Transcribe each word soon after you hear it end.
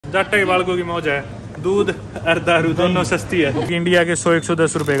जट्टा के बालकों की मौज है। दूध और दारू दोनों सस्ती है। इंडिया के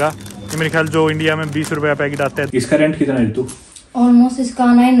 100-110 रुपए का, ये मेरे ख्याल जो इंडिया में 20 रुपए का पैकेट आता है। इसका रेंट कितना है तू? ऑलमोस्ट इसका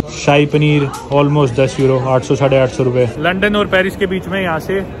 9। शाही पनीर ऑलमोस्ट 10 यूरो, 800-850 रुपए। लंदन और पेरिस के बीच में यहाँ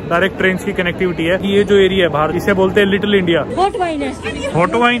से डायरेक्ट ट्रेन की कनेक्टिविटी है। ये जो एरिया है बाहर, इसे बोलते हैं लिटिल इंडिया। हॉट वाइन है।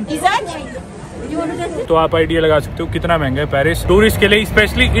 हॉट वाइन तो आप आइडिया लगा सकते हो कितना महंगा है पेरिस टूरिस्ट के लिए,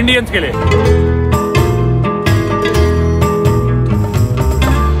 स्पेशली इंडियंस के लिए।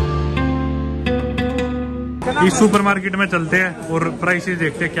 इस सुपरमार्केट में चलते हैं और प्राइसेस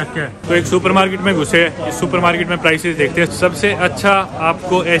देखते हैं क्या क्या है। तो एक सुपरमार्केट में घुसे हैं, इस सुपरमार्केट में प्राइसेस देखते हैं। सबसे अच्छा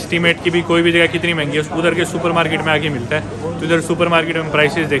आपको एस्टीमेट की भी कोई भी जगह कितनी महंगी है उधर के सुपरमार्केट में आके मिलता है। तो इधर सुपरमार्केट में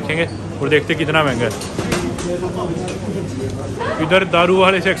प्राइसेस देखेंगे और देखते हैं कितना महंगा है। इधर दारू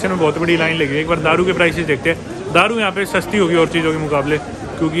वाले सेक्शन में बहुत बड़ी लाइन लगी है। एक बार दारू के प्राइसेस देखते हैं। दारू यहाँ पे सस्ती होगी और चीज़ों के मुकाबले,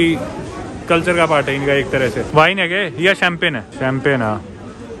 क्योंकि कल्चर का पार्ट है इनका एक तरह से। वाइन है क्या या शैम्पेन है? शैम्पेन हाँ,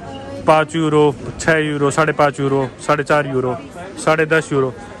 5 euro, 6 euro, 5.5 euro, 4.5 euro, 10.5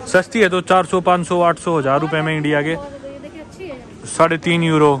 euro. सस्ती है तो 400, 500, 800, 1000 रुपये में इंडिया के 3.5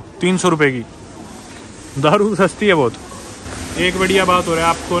 यूरो, 300 रुपये की दारू सस्ती है बहुत। एक बढ़िया बात हो रहा है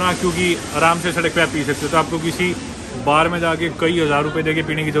आपको ना, क्योंकि आराम से सड़क पे आप पी सकते हो। तो आपको किसी बार में जाके कई हज़ार रुपए देके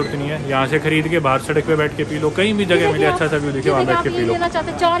पीने की जरूरत नहीं है। यहाँ से खरीद के बाहर सड़क पे बैठ के पी लो, कहीं भी जगह मिले अच्छा सा व्यू देखे वहाँ बैठ के पी लो।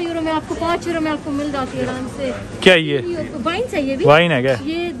 4 यूरो में आपको, 5 यूरो में आपको मिल जाती है आराम से। क्या ये वाइन चाहिए? वाइन है क्या?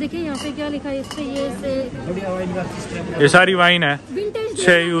 ये देखिए यहाँ पे क्या लिखा है इस पे, ये सारी वाइन है।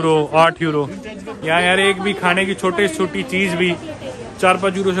 6 यूरो, 8 यूरो। यहाँ यार एक भी खाने की छोटी छोटी चीज भी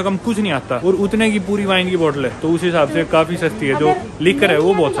 4-5 यूरो से कम कुछ नहीं आता, और उतने की पूरी वाइन की बोतल है। तो उस हिसाब से काफी सस्ती है। जो लिकर है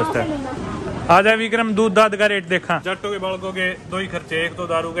वो बहुत सस्ता है। आजा विक्रम, दूध दाद का रेट देखा। जट्टों के बालकों के 2 ही खर्चे, एक तो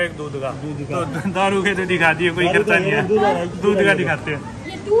दारू का, एक दूध का। तो दारू के तो दिखा दिए, कोई खर्चा नहीं है। दूध का दिखाते हैं।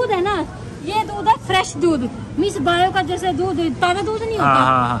 ये दूध है ना, ये दूध है फ्रेश दूध, मिस बायो का जैसे दूध, ताजा दूध नहीं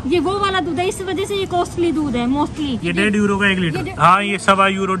होता। ये वो वाला दूध है, इस वजह से ये कॉस्टली दूध है मोस्टली। ये 1.5 यूरो का 1 लीटर। हाँ, ये 1.25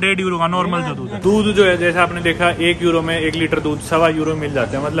 यूरो, 1.5 यूरो का नॉर्मल जो दूध है। दूध जो है जैसे आपने देखा 1 यूरो में 1 लीटर दूध 1.25 यूरो मिल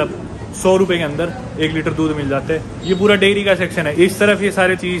जाता है। मतलब 100 रुपए के अंदर 1 लीटर दूध मिल जाता है। ये पूरा डेयरी का सेक्शन है। इस तरफ ये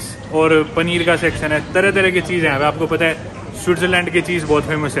सारे चीज और पनीर का सेक्शन है। तरह तरह की चीजें हैं। आपको पता है स्विट्जरलैंड की चीज बहुत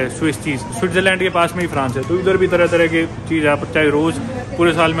फेमस है, स्विस चीज। स्विट्जरलैंड के पास में ही फ्रांस है। तो इधर भी तरह तरह की चीज है। आप चाहे रोज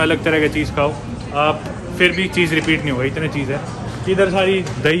पूरे साल में अलग तरह की चीज खाओ, आप फिर भी चीज रिपीट नहीं होगा, इतनी चीज है। इधर सारी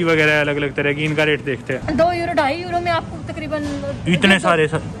दही वगैरह अलग अलग तरह की। इनका रेट देखते हैं। 2 यूरो, 2.5 यूरो में आपको तकरीबन इतने सारे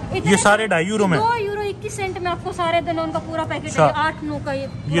ये सारे 2.5 यूरो में 2 यूरो 21 सेंट में आपको सारे दिनों का पूरा पैकेट है। 8-9 का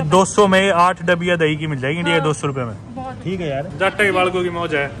ये 200 में 8 डबिया दही की मिल जाएगी इंडिया 200 रुपए में। ठीक है यार, जट्टा के बालकों की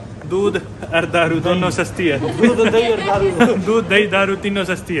मौज है। दूध और दारू दोनों सस्ती है। दूध दही दारू तीनों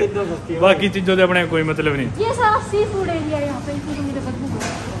सस्ती है। बाकी चीजों से अपने कोई मतलब नहीं। ये सारा सी फूड एरिया है यहाँ पे।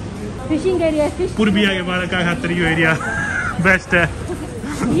 फिशिंग एरिया है। पूर्बिया के बाल का खातर ये एरिया बेस्ट है।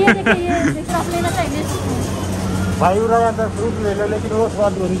 ये देखिए, ये आप लेना चाहिए भाई। फ्रूट ले लो, लेकिन वो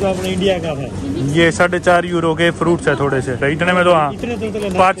स्वाद जो अपने इंडिया का है। ये 4.5 यूरो के फ्रूट्स है थोड़े से। इतने में तो हाँ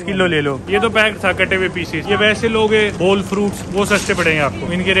 5 किलो ले लो। ये तो पैक था कटे हुए पीसेस। ये वैसे लोग होल फ्रूट्स वो सस्ते पड़ेंगे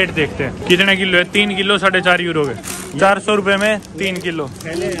आपको। इनके रेट देखते हैं कितने किलो है। 3 किलो 4.5 यूरो के, 400 रुपए में 3 किलो।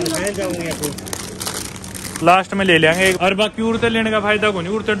 लास्ट में ले लेंगे। और बाकी उड़ते लेने का फायदा को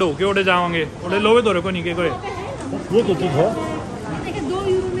नहीं, उड़ते ढो के उड़े जाओगे, उड़े लोगे दौरे को नहीं के कोई। ये क्या चीज है? 2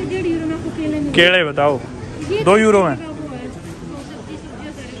 यूरो में 1.5 यूरो में आपको केले मिलेंगे। केले बताओ 2 यूरो में।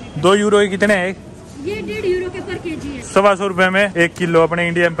 2 यूरो के कितने है? ये 1.5 यूरो के पर केजी है। 125 रुपए में 1 किलो। अपने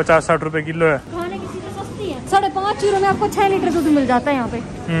इंडिया में 50-60 रुपए किलो है। खाने की चीजें सस्ती है। 5.5 यूरो में आपको 6 लीटर दूध मिल जाता है यहाँ पे।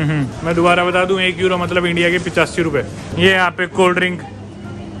 मैं दोबारा बता दूं, 1 यूरो मतलब इंडिया के 85 रुपए। ये यहाँ पे कोल्ड ड्रिंक,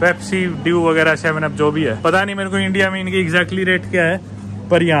 पेप्सी, ड्यू वगैरह, 7 अप जो भी है, पता नहीं मेरे को इंडिया में इनकी एग्जैक्टली रेट क्या है।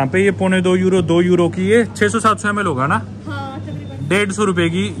 पर यहाँ पे ये 2.25 यूरो, 2 यूरो की ये 600-700 ml होगा ना। 150 रुपए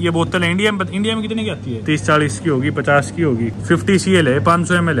की ये बोतल है। इंडिया में कितने की आती है? 30-40 की होगी, 50 की होगी। 50 CL है,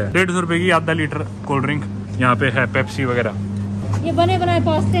 500 ml है। 150 रुपए की आधा लीटर कोल्ड ड्रिंक यहाँ पे है, पेप्सी वगैरह। ये बने बनाए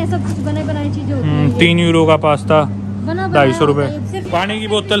पास्ते हैं, सब कुछ बने बनाई चीजें होती हैं। 3 यूरो का पास्ता, 250 रुपए। पानी की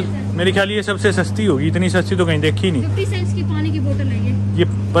बोतल मेरे ख्याल ये सबसे सस्ती होगी। इतनी सस्ती तो कहीं देखी नहीं। 50 सेंट्स की पानी की बोतल है ये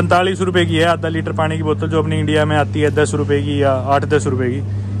 45 रुपए की है आधा लीटर पानी की बोतल। जो अपनी इंडिया में आती है 10 रुपए की या 8-10 रुपए की,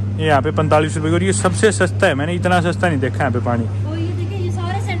 ये यहाँ पे 45 रुपए की। और ये सबसे सस्ता है। मैंने इतना सस्ता नहीं देखा यहाँ पे पानी। और ये देखिए, ये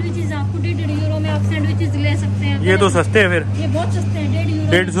सारे सैंडविचेस आपको 1.5 यूरो में आप सैंडविचेस ले सकते हैं। ये तो सस्ते है फिर। ये बहुत सस्ते हैं,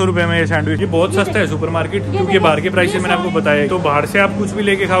 150 रुपए में ये सैंडविच। ये बहुत सस्ता है सुपरमार्केट, क्योंकि बाहर के प्राइस मैंने आपको बताया। तो बाहर से आप कुछ भी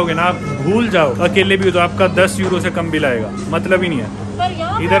लेके खाओगे ना, आप भूल जाओ अकेले भी हो तो आपका 10 यूरो से कम बिल आएगा। मतलब ही नहीं है।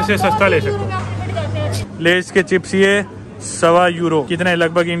 इधर से सस्ता ले सकते हो। लेस के चिप्स ये 1.25 यूरो। कितने?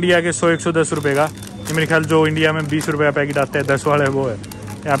 लगभग इंडिया के 100-110 रुपए का। ये मेरे ख्याल जो इंडिया में 20 रुपए का पैकेट आता है 10 वाला है वो है।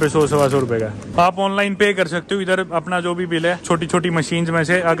 यहाँ पे 100-125 रुपए का। आप ऑनलाइन पे कर सकते हो, इधर अपना जो भी बिल है छोटी छोटी मशीन में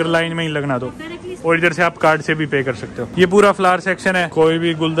से, अगर लाइन में ही लगना तो, और इधर से आप कार्ड से भी पे कर सकते हो। ये पूरा फ्लावर सेक्शन है। कोई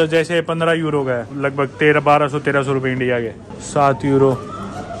भी गुलदस्ता जैसे 15 यूरो का है, लगभग 1200-1300 रुपए इंडिया के, 7 यूरो।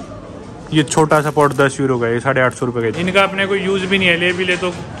 ये छोटा सा पॉट 10 यूरो का है, 850 रुपए का। इनका अपने कोई यूज भी नहीं है, ले भी ले तो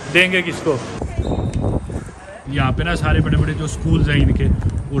देंगे किसको। यहाँ पे ना सारे बड़े बड़े जो स्कूल्स हैं इनके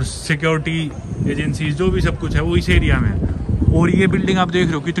और सिक्योरिटी एजेंसीज जो भी सब कुछ है वो इस एरिया में है। और ये बिल्डिंग आप देख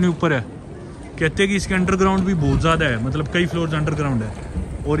रहे हो कितनी ऊपर है, कहते हैं कि इसके अंडरग्राउंड भी बहुत ज़्यादा है, मतलब कई फ्लोर्स अंडरग्राउंड है।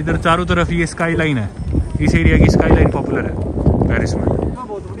 और इधर चारों तरफ ये स्काई लाइन है, इस एरिया की स्काई लाइन पॉपुलर है पेरिस में।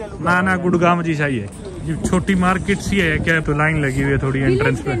 ना गुड़गांव जी सही है। ये छोटी मार्केट सी है क्या, तो लाइन लगी हुई है थोड़ी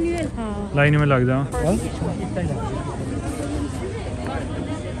एंट्रेंस पे, लाइन में लग जाओ।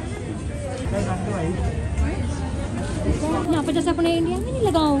 यहाँ पे जैसे अपने इंडिया में नहीं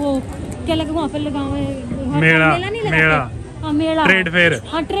लगाओ, वो क्या लगा वहाँ पे लगाओ, मेला हाँ मेला, ट्रेड फेयर।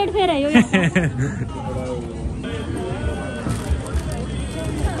 हाँ ट्रेड फेयर है यो।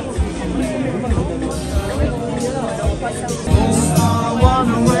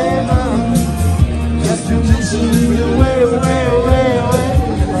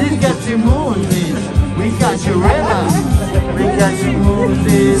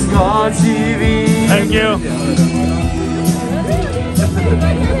 Thank you.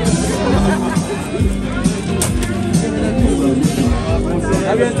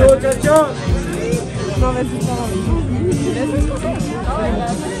 A bientôt, ciao ciao.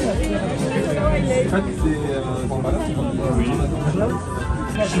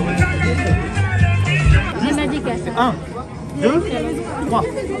 Un, deux, trois.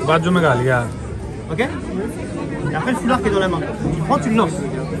 बाजू में खा लिया। Ok. Et après le foulard qui est dans la main. Tu prends, tu le lances.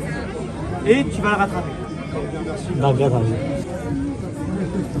 Et tu vas le rattraper.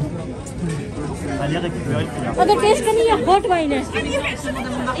 Allez récupérer le foulard. अगर test करनी है hot wine है।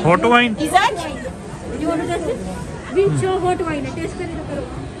 Hot wine You want to taste it? Which hot wine है, test करनी तो करो।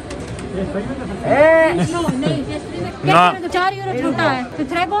 No, नहीं test ना। 4 यूरो छोटा है, तो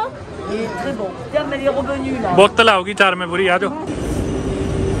ट्रेबो। बोतल आओगी 4 में पूरी, आ जाओ।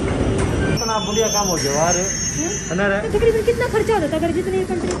 इतना बढ़िया काम हो गया यार, है ना? तकरीबन कितना खर्चा होता है अगर जितने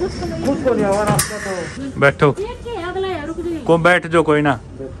कंट्री खुद को नहीं हुआ रास्ता तो। बैठो, अगला यार रुक जाइए। को बैठ जो, कोई ना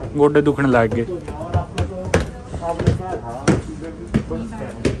गोडे दुखने लग गए।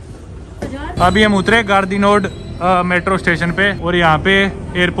 अभी हम उतरे गार्दिनोड मेट्रो स्टेशन पे, और यहाँ पे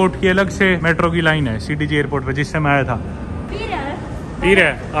एयरपोर्ट की अलग से मेट्रो की लाइन है सीटीजी एयरपोर्ट पे, जिससे मैं आया था। पी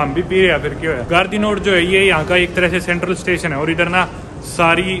रहे हम भी पी रहे फिर क्यों है। गार्दिनोड जो है ये यहाँ का एक तरह से सेंट्रल स्टेशन है, और इधर ना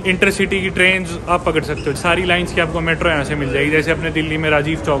सारी इंटरसिटी की ट्रेन आप पकड़ सकते हो। सारी लाइंस की आपको मेट्रो यहाँ से मिल जाएगी, जैसे अपने दिल्ली में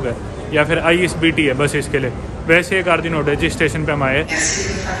राजीव चौक है या फिर ISBT है बस इसके लिए, वैसे गार्दिनोड है जिस स्टेशन पे हम आए।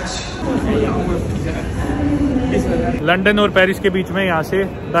 लंदन और पेरिस के बीच में यहाँ से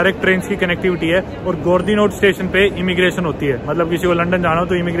डायरेक्ट ट्रेन की कनेक्टिविटी है, और गार्दिनोड स्टेशन पे इमिग्रेशन होती है, मतलब किसी को लंदन जाना हो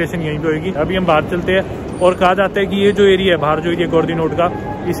तो इमिग्रेशन यहीं पे होगी। अभी हम बाहर चलते हैं, और कहा जाता है कि ये जो एरिया है बाहर जो एरिया गार्दिनोड का,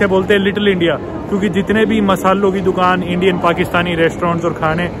 इसे बोलते हैं लिटिल इंडिया, क्योंकि जितने भी मसालों की दुकान, इंडियन पाकिस्तानी रेस्टोरेंट्स और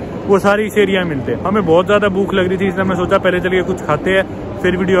खाने, वो सारी इस एरिया में मिलते हैं। हमें बहुत ज़्यादा भूख लग रही थी, इसलिए हमने सोचा पहले चलिए कुछ खाते हैं,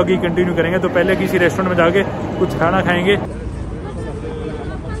 फिर वीडियो आगे कंटिन्यू करेंगे। तो पहले किसी रेस्टोरेंट में जाके कुछ खाना खाएंगे।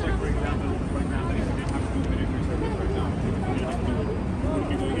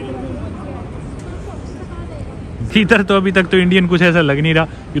 इधर तो अभी तक तो इंडियन कुछ ऐसा लग नहीं रहा,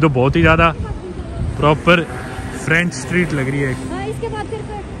 ये तो बहुत ही ज़्यादा प्रॉपर फ्रेंच स्ट्रीट लग रही है। हाँ, इसके बाद फिर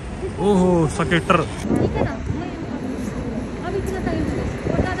ओहो सकेटर, ठीक है ना, अब इतना टाइम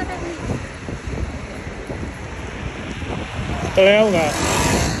और ज़्यादा टाइम तड़या होगा।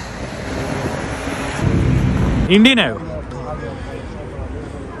 इंडियन है वो।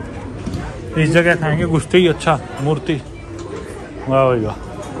 इस जगह खाएंगे गुस्ते ही अच्छा, मूर्ति वाह भाई वाह,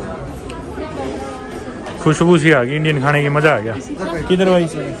 खुशबू सी आ गई, इंडियन खाने की मजा आ गया। किधर भाई?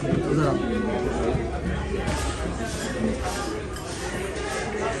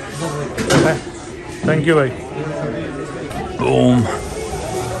 थैंक यू भाई। बूम।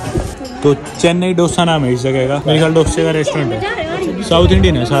 तो चेन्नई डोसा नाम है इस जगह का, मेरे ख्याल डोसे का रेस्टोरेंट है। साउथ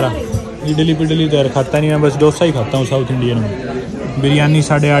इंडियन है सारा, इडली पिडली तो यार खाता नहीं, मैं बस डोसा ही खाता हूँ साउथ इंडियन में। बिरयानी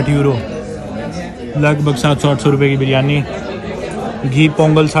 8.5 यूरो, लगभग 700-800 रुपये की बिरयानी। घी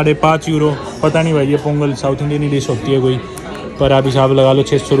पोंगल 5.5 यूरो, पता नहीं भाई ये पोंगल साउथ इंडियन ही डिश होती है कोई, पर आप हिसाब लगा लो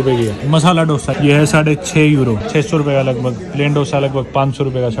 600 रुपये की है। मसाला डोसा ये है 6.5 यूरो, 600 रुपये का लगभग। प्लेन डोसा लगभग 500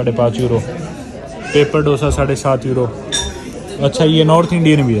 रुपये का, 5.5 यूरो। Paper dosa 7.5 euro. अच्छा ये नॉर्थ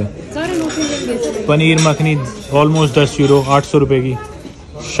इंडियन भी है। पनीर मखनी ऑलमोस्ट 10 यूरो, 800 रुपये की।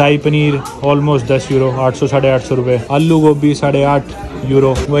 शाही पनीर ऑलमोस्ट 10 यूरो, 800-850 रुपये। आलू गोभी 8.5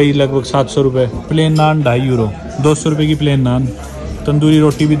 यूरो, वही लगभग 700 रुपये। प्लेन नान 2.5 यूरो, 200 रुपये की प्लेन नान। तंदूरी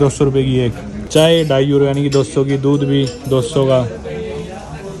रोटी भी 200 रुपये की एक, चाय 2.5 यूरो यानी कि 200 की, दूध भी 200 का,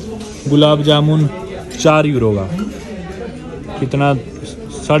 गुलाब जामुन 4 यूरो का, कितना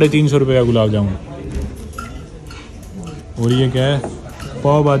 350 रुपये का गुलाब जामुन। और ये क्या है,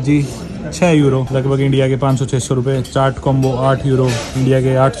 पाव भाजी 6 यूरो, लगभग इंडिया के 500-600 रुपये। चाट कॉम्बो 8 यूरो, इंडिया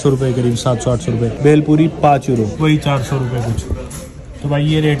के 800 रुपये करीब, 700-800 रुपये। भेलपूरी 5 यूरो, वही 400 रुपये कुछ। तो भाई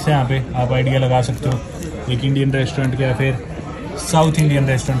ये रेट्स हैं यहाँ पे, आप आइडिया लगा सकते हो एक इंडियन रेस्टोरेंट के या फिर साउथ इंडियन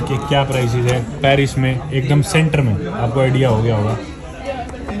रेस्टोरेंट के क्या प्राइसेस है पेरिस में, एकदम सेंटर में। आपको आइडिया हो गया होगा।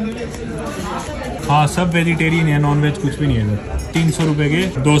 हाँ, सब वेजिटेरियन है, नॉन वेज कुछ भी नहीं है इधर। 300 रुपये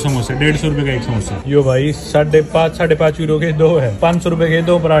के 2 समोसे, 150 रुपये का 1 समोसा। यो भाई 5.5 यूरो के 2 है, 500 रुपये के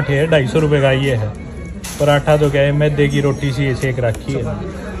 2 पराठे है, 250 रुपये का ये है। पराठा तो क्या है, मैदे की रोटी सी सेक रखी है।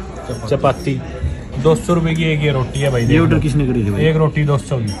 चपाती 200 रुपये की एक ये रोटी है भाई। ये ऑर्डर किसने करी थी भाई? एक रोटी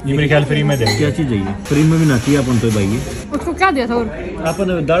 200 की, ये मेरे ख्याल फ्री में दे। क्या चीज है? फ्री में भी नाती है अपन तो भाई। उसको क्या दिया था?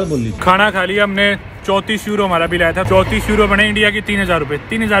 अपन दाल बोल ली। खाना खा लिया हमने, 34 यूरो हमारा बिल आया था। 34 यूरो बने इंडिया की 3000 रुपये।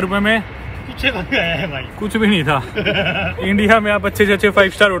 3000 रुपये में भाई कुछ भी नहीं था। इंडिया में आप अच्छे से अच्छे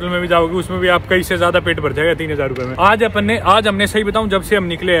 5 स्टार होटल में भी जाओगे, उसमें भी आपका इससे ज्यादा पेट भर जाएगा 3000 रुपये में। आज हमने सही बताऊं, जब से हम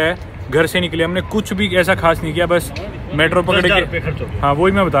निकले हैं, घर से निकले, हमने कुछ भी ऐसा खास नहीं किया, बस मेट्रो पकड़ के। हाँ,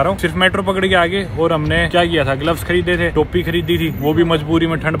 वही मैं बता रहा हूँ, सिर्फ मेट्रो पकड़ के आगे। और हमने क्या किया था, ग्लव्स खरीदे थे, टोपी खरीदी थी, वो भी मजबूरी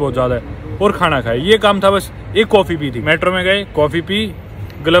में, ठंड बहुत ज्यादा है, और खाना खाया। ये काम था बस। एक कॉफी पी थी, मेट्रो में गए, कॉफी पी,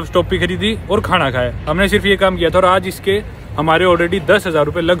 ग्लव्स टोपी खरीदी और खाना खाया। हमने सिर्फ ये काम किया था। और आज इसके हमारे ऑलरेडी 10,000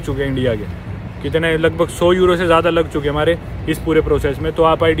 रुपये लग चुके हैं इंडिया के। कितने, लगभग 100 यूरो से ज़्यादा लग चुके हमारे इस पूरे प्रोसेस में। तो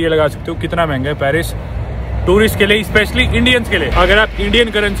आप आइडिया लगा सकते हो कितना महंगा है पेरिस टूरिस्ट के लिए, स्पेशली इंडियंस के लिए। अगर आप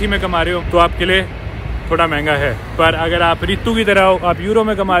इंडियन करेंसी में कमा रहे हो तो आपके लिए थोड़ा महंगा है, पर अगर आप रितु की तरह हो, आप यूरो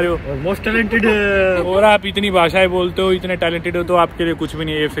में कमा रहे हो, मोस्ट टैलेंटेड, और आप इतनी भाषाएं बोलते हो, इतने टैलेंटेड हो, तो आपके लिए कुछ भी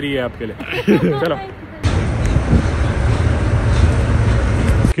नहीं है, ये फ्री है आपके लिए। चलो,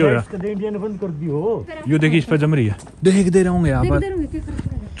 क्यों इंडियन बंद कर दी हो। यू देखिए, इस पर जम रही है, देख दे रहा हूँ यहाँ पर,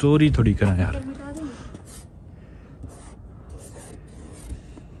 चोरी थोड़ी करा यार।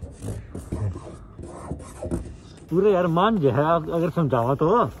 पूरे यार मान जो है, अगर समझावा तो।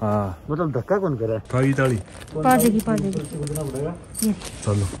 हाँ, मतलब धक्का कौन करे? ताली पा देगी।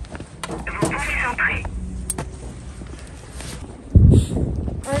 चलो।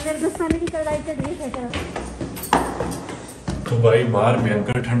 तो भाई बाहर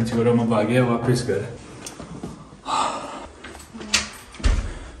भयंकर ठंड थी और हम अब आ गए वापस घर।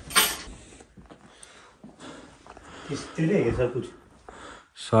 सब कुछ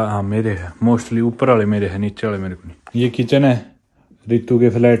हाँ मेरे है, मोस्टली ऊपर वाले मेरे है, नीचे वाले मेरे को नहीं। ये किचन है रितु के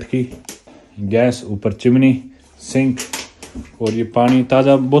फ्लैट की, गैस ऊपर, चिमनी, सिंक, और ये पानी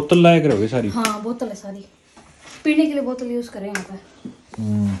ताजा बोतल लायक रहोगे सारी। हाँ, बोतल है सारी, पीने के लिए बोतल यूज करें यहाँ पे।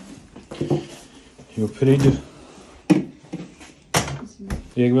 ये फ्रिज।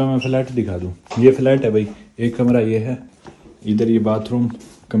 एक बार मैं फ्लैट दिखा दूं, ये फ्लैट है भाई। एक कमरा ये है, इधर ये बाथरूम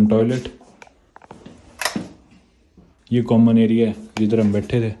कम टॉयलेट, ये कॉमन एरिया है जिधर हम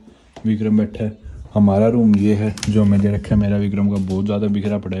बैठे थे, विक्रम बैठा है। हमारा रूम ये है जो मैं दे रखा है, मेरा विक्रम का बहुत ज़्यादा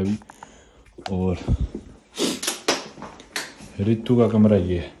बिखरा पड़ा है अभी। और रितु का कमरा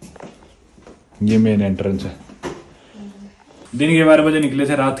ये है, ये मेन एंट्रेंस है। दिन के 12 बजे निकले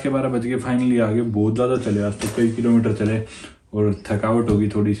थे, रात के 12 बज के फाइनली आ गए। बहुत ज़्यादा चले आज तो, कई किलोमीटर चले और थकावट होगी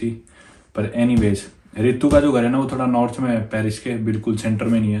थोड़ी सी। पर एनीवेज, रितु का जो घर है ना, वो थोड़ा नॉर्थ में है पेरिस के, बिल्कुल सेंटर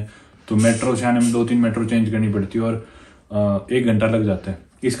में नहीं है, तो मेट्रो से आने में 2-3 मेट्रो चेंज करनी पड़ती है और 1 घंटा लग जाता है।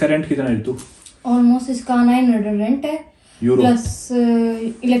 इसका रेंट कितना है रितु? ऑलमोस्ट इसका 900 रेंट है, यूरो, प्लस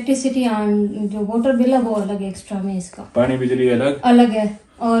इलेक्ट्रिसिटी एंड जो वाटर बिल है वो अलग है, एक्स्ट्रा में इसका। पानी बिजली अलग है,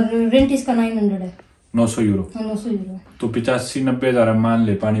 और रेंट इसका 900 है, 900 यूरो। 900 यूरो। तो 85-90 हजार हम मान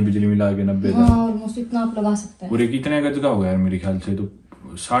ले, पानी बिजली मिला के 90 हजार। हाँ, ऑलमोस्ट इतना आप लगा सकते हैं। और ये कितने गज का होगा यार मेरे ख्याल से? तो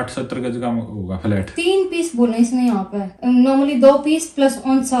 60-70 गज का होगा फ्लैट। 3 पीस बोले इसने यहाँ पे, नॉर्मली 2 पीस प्लस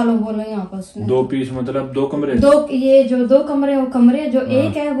ऑन सालों बोले यहाँ पर उसने। 2 पीस मतलब 2 कमरे? ये जो 2 कमरे, वो कमरे जो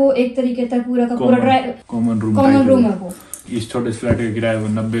एक है वो एक तरीके का पूरा का पूरा कॉमन रूम है वो। इस छोटे फ्लैट का किराया वो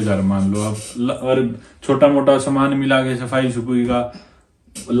 90 हजार मान लो आप। और छोटा मोटा सामान मिला के, सफाई सुफाई का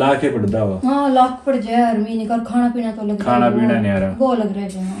लाख पड़ता हुआ। हाँ, लाख पड़ जाए हर महीने का। और खाना पीना तो लग, खाना पीना नहीं आ रहा, वो लग रहा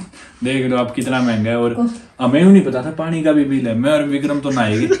है। हाँ, देख लो आप कितना महंगा है। और हमें नहीं पता था पानी का भी बिल है। मैं और विक्रम तो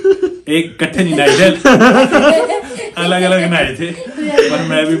नहाएगी, एक कट्ठे नहीं नहाए थे, अलग अलग नहाए थे, पर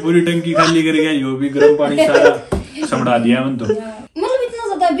मैं भी पूरी टंकी खाली कर गया। यो भी गर्म पानी सारा समड़ा दिया मन तो। मतलब इतना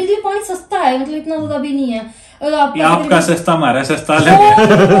ज्यादा बिजली पानी सस्ता है, मतलब इतना ज्यादा भी नहीं है। आपका सस्ता हमारा सस्ता लगे।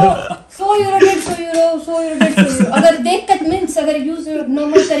 100 यूरो 150 यूरो 100 यूरो 150 यूरो अगर देखकर मीन्स अगर यूज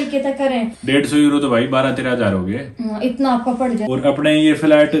नॉर्मल तरीके से करें 150 यूरो तो भाई 12-13 हजार हो गए, इतना आपका पड़ जाए। और अपने ये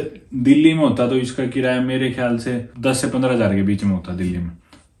फ्लैट दिल्ली में होता तो इसका किराया मेरे ख्याल से 10 से 15 हजार के बीच में होता दिल्ली में,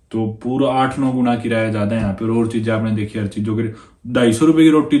 तो पूरा 8-9 गुना किराया ज्यादा है यहाँ पे। और चीजें आपने देखी, हर चीजों की 250 रुपए की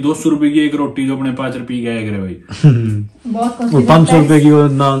रोटी, 200 रुपए की एक रोटी जो अपने 5 रुपए की आएगा भाई, बहुत 500 रुपए की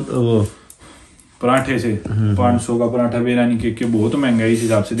वो पराठे से 500 का पराठा बिरयानी के बहुत महंगा है इस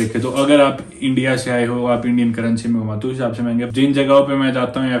हिसाब से देखे तो। अगर आप इंडिया से आए हो, आप इंडियन करेंसी में घुमा तो उस हिसाब से महंगा। जिन जगहों पे मैं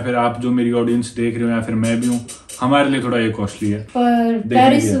जाता हूँ या फिर आप जो मेरी ऑडियंस देख रहे हो या फिर मैं भी हूँ, हमारे लिए थोड़ा ये कॉस्टली है। पर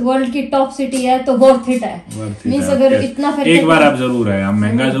पेरिस वर्ल्ड की टॉप सिटी है तो वर्थ इट है। मींस अगर इतना एक बार आप जरूर आए, आप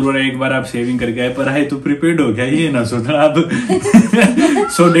महंगा जरूर है, एक बार आप सेविंग करके आए, पर आए तो प्रीपेड हो गया, ये ना सोचना आप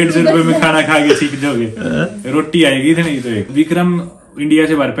 100-150 रुपए में खाना खा के सीख जाओगे, रोटी आएगी नहीं तो। एक विक्रम इंडिया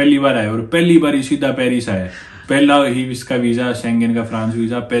से बाहर पहली बार आया और पहली बार ही सीधा पेरिस आया। पहला ही इसका वीजा शेंगेन का फ्रांस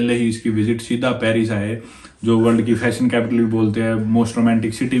वीजा, पहले ही इसकी विजिट सीधा पेरिस आए, जो वर्ल्ड की फैशन कैपिटल भी बोलते हैं, मोस्ट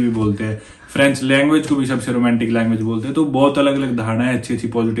रोमांटिक सिटी भी बोलते हैं, फ्रेंच लैंग्वेज को भी सबसे रोमांटिक लैंग्वेज बोलते हैं। तो बहुत अलग अलग धारणा है अच्छी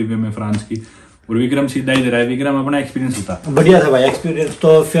पॉजिटिव वे में फ्रांस की। और विक्रम सीधा इधर है, विक्रम अपना एक्सपीरियंस होता बढ़िया था भाई एक्सपीरियंस।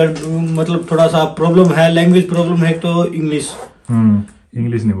 तो फिर मतलब थोड़ा सा प्रॉब्लम है, लैंग्वेज प्रॉब्लम है, तो इंग्लिश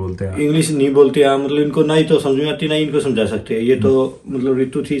इंग्लिश नहीं बोलते हैं, इंग्लिश नहीं बोलते हैं, मतलब इनको ना ही तो समझ में आती ना ही इनको समझा सकते हैं। ये तो मतलब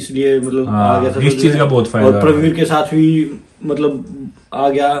ऋतु थी इसलिए मतलब आ गया था, इस चीज का बहुत फायदा। और प्रवीर के साथ भी मतलब आ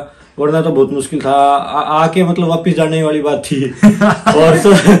गया, वरना तो बहुत मुश्किल था आके मतलब वापस जाने वाली बात थी। और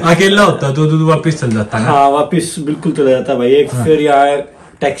तो अकेला होता तो वापस चल जाता है। हाँ वापस बिल्कुल चला जाता भाई। एक फिर यहाँ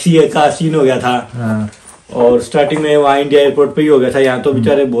टैक्सी का सीन हो गया था, और स्टार्टिंग में वहाँ इंडिया एयरपोर्ट पे ही हो गया था। यहाँ तो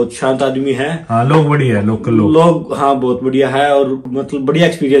बेचारे बहुत शांत आदमी हैं, हाँ लोग बढ़िया है, लोकल लोग हाँ बहुत बढ़िया है, और मतलब बढ़िया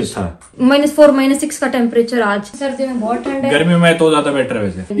एक्सपीरियंस था। -4 -6 का टेम्परेचर आज, सर्दी में बहुत ठंड है, गर्मी में तो ज्यादा बेटर है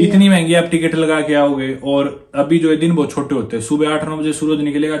वैसे। इतनी महंगी आप टिकट लगा के आओगे, और अभी जो है दिन बहुत छोटे होते हैं, सुबह 8-9 बजे सूरज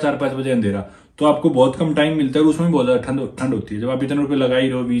निकलेगा, 4-5 बजे अंधेरा, तो आपको बहुत कम टाइम मिलता है, उसमें बहुत ज्यादा ठंड होती है। जब आप इतने रुपए लगा ही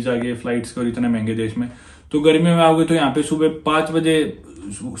रहो वीजा के, फ्लाइट्स के, और इतने महंगे देश में, तो गर्मी में आओगे तो यहाँ पे सुबह 5 बजे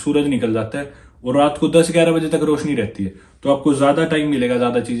सूरज निकल जाता है और रात को 10-11 बजे तक रोशनी रहती है, तो आपको ज्यादा टाइम मिलेगा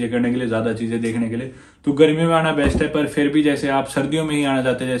ज्यादा चीजें करने के लिए, ज्यादा चीजें देखने के लिए। तो गर्मी में आना बेस्ट है, पर फिर भी जैसे आप सर्दियों में ही आना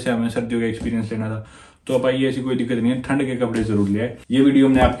चाहते हैं, जैसे हमें सर्दियों का एक्सपीरियंस लेना था, तो अब आइए, ऐसी कोई दिक्कत नहीं है, ठंड के कपड़े जरूर ले आए। ये वीडियो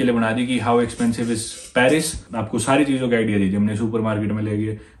हमने आपके लिए बना दी कि हाउ एक्सपेंसिव इज पेरिस, आपको सारी चीजों का आइडिया दीजिए, हमने सुपर मार्केट में ले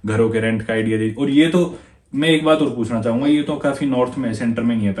गए, घरों के रेंट का आइडिया दीजिए। और ये तो मैं एक बात और पूछना चाहूंगा, ये तो काफी नॉर्थ में, सेंटर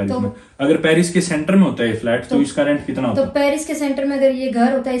में नहीं है पेरिस में। अगर पेरिस के सेंटर में होता है फ्लैट, तो इसका रेंट कितना होता है? तो पेरिस के सेंटर में अगर ये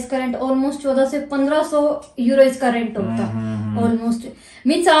घर होता है, इसका रेंट ऑलमोस्ट 1400 से 1500 यूरो इसका रेंट होता है ऑलमोस्ट।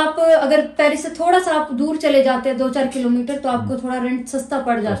 मीन्स आप अगर पेरिस से थोड़ा सा आप दूर चले जाते हैं 2-4 किलोमीटर, तो आपको थोड़ा रेंट सस्ता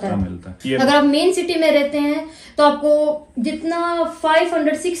पड़ जाता है, मिलता है। अगर आप मेन सिटी में रहते हैं तो आपको जितना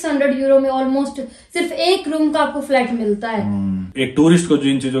 500-600 यूरो में ऑलमोस्ट सिर्फ एक रूम का आपको फ्लैट मिलता है। एक टूरिस्ट को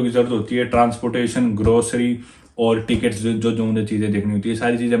जिन चीजों की जरूरत होती है, ट्रांसपोर्टेशन, ग्रोसरी और टिकट्स, जो मुझे चीजें देखनी होती है,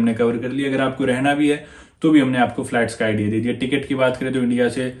 सारी चीजें हमने कवर कर ली। अगर आपको रहना भी है तो भी हमने आपको फ्लैट्स का आइडिया दे दिया। टिकट की बात करें तो इंडिया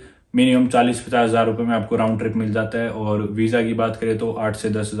से मिनिमम 40-50 हजार रुपए में आपको राउंड ट्रिप मिल जाता है, और वीजा की बात करें तो 8 से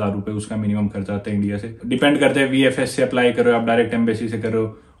 10 हजार रुपए उसका मिनिमम खर्चा आता है इंडिया से। डिपेंड करता है VFS से अप्लाई करो, आप डायरेक्ट एम्बेसी से करो,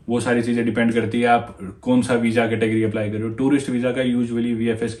 वो सारी चीजें डिपेंड करती है आप कौन सा वीजा कैटेगरी अप्लाई करो। टूरिस्ट वीजा का यूजुअली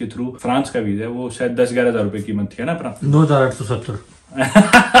VFS के थ्रू, फ्रांस का वीजा है वो शायद 10-11 हजार रुपए कीमत थी, है ना? 2870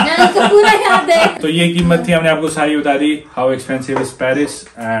 पूरा याद है। तो ये कीमत थी, हमने आपको सारी बता दी, how expensive is Paris.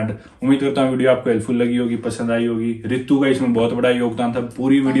 And उम्मीद करता हूँ वीडियो आपको हेल्पफुल लगी होगी, पसंद आई होगी। ऋतु का इसमें बहुत बड़ा योगदान था,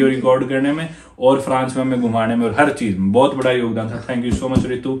 पूरी वीडियो रिकॉर्ड करने में और फ्रांस में हमें घुमाने में और हर चीज में बहुत बड़ा योगदान था। थैंक यू सो मच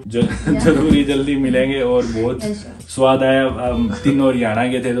ऋतु, जरूरी जल्दी मिलेंगे। और बहुत स्वाद आया, तीनों हरियाणा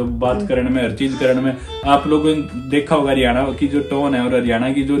के थे तो बात करने में, हर चीज करने में आप लोगों ने देखा होगा हरियाणा की जो टोन है और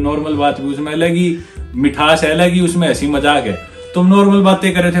हरियाणा की जो नॉर्मल बात भी, उसमें अलग ही मिठास है, अलग ही उसमें हंसी मजाक है। तुम नॉर्मल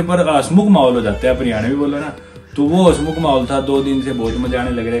बातें कर रहे थे पर हंसमुख माहौल हो जाते हैं, आप हरियाणा भी बोलो ना, तो वो हंसमुख माहौल था। 2 दिन से बहुत मजा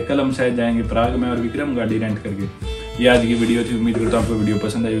आने लग रहा है। कल हम शायद जाएंगे प्राग में और विक्रम गाड़ी रेंट करके। ये आज की वीडियो थी, उम्मीद करता हूँ आपको वीडियो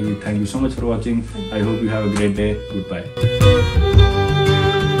पसंद आई होगी। Thank you so much for watching, I hope you have a great day, good bye.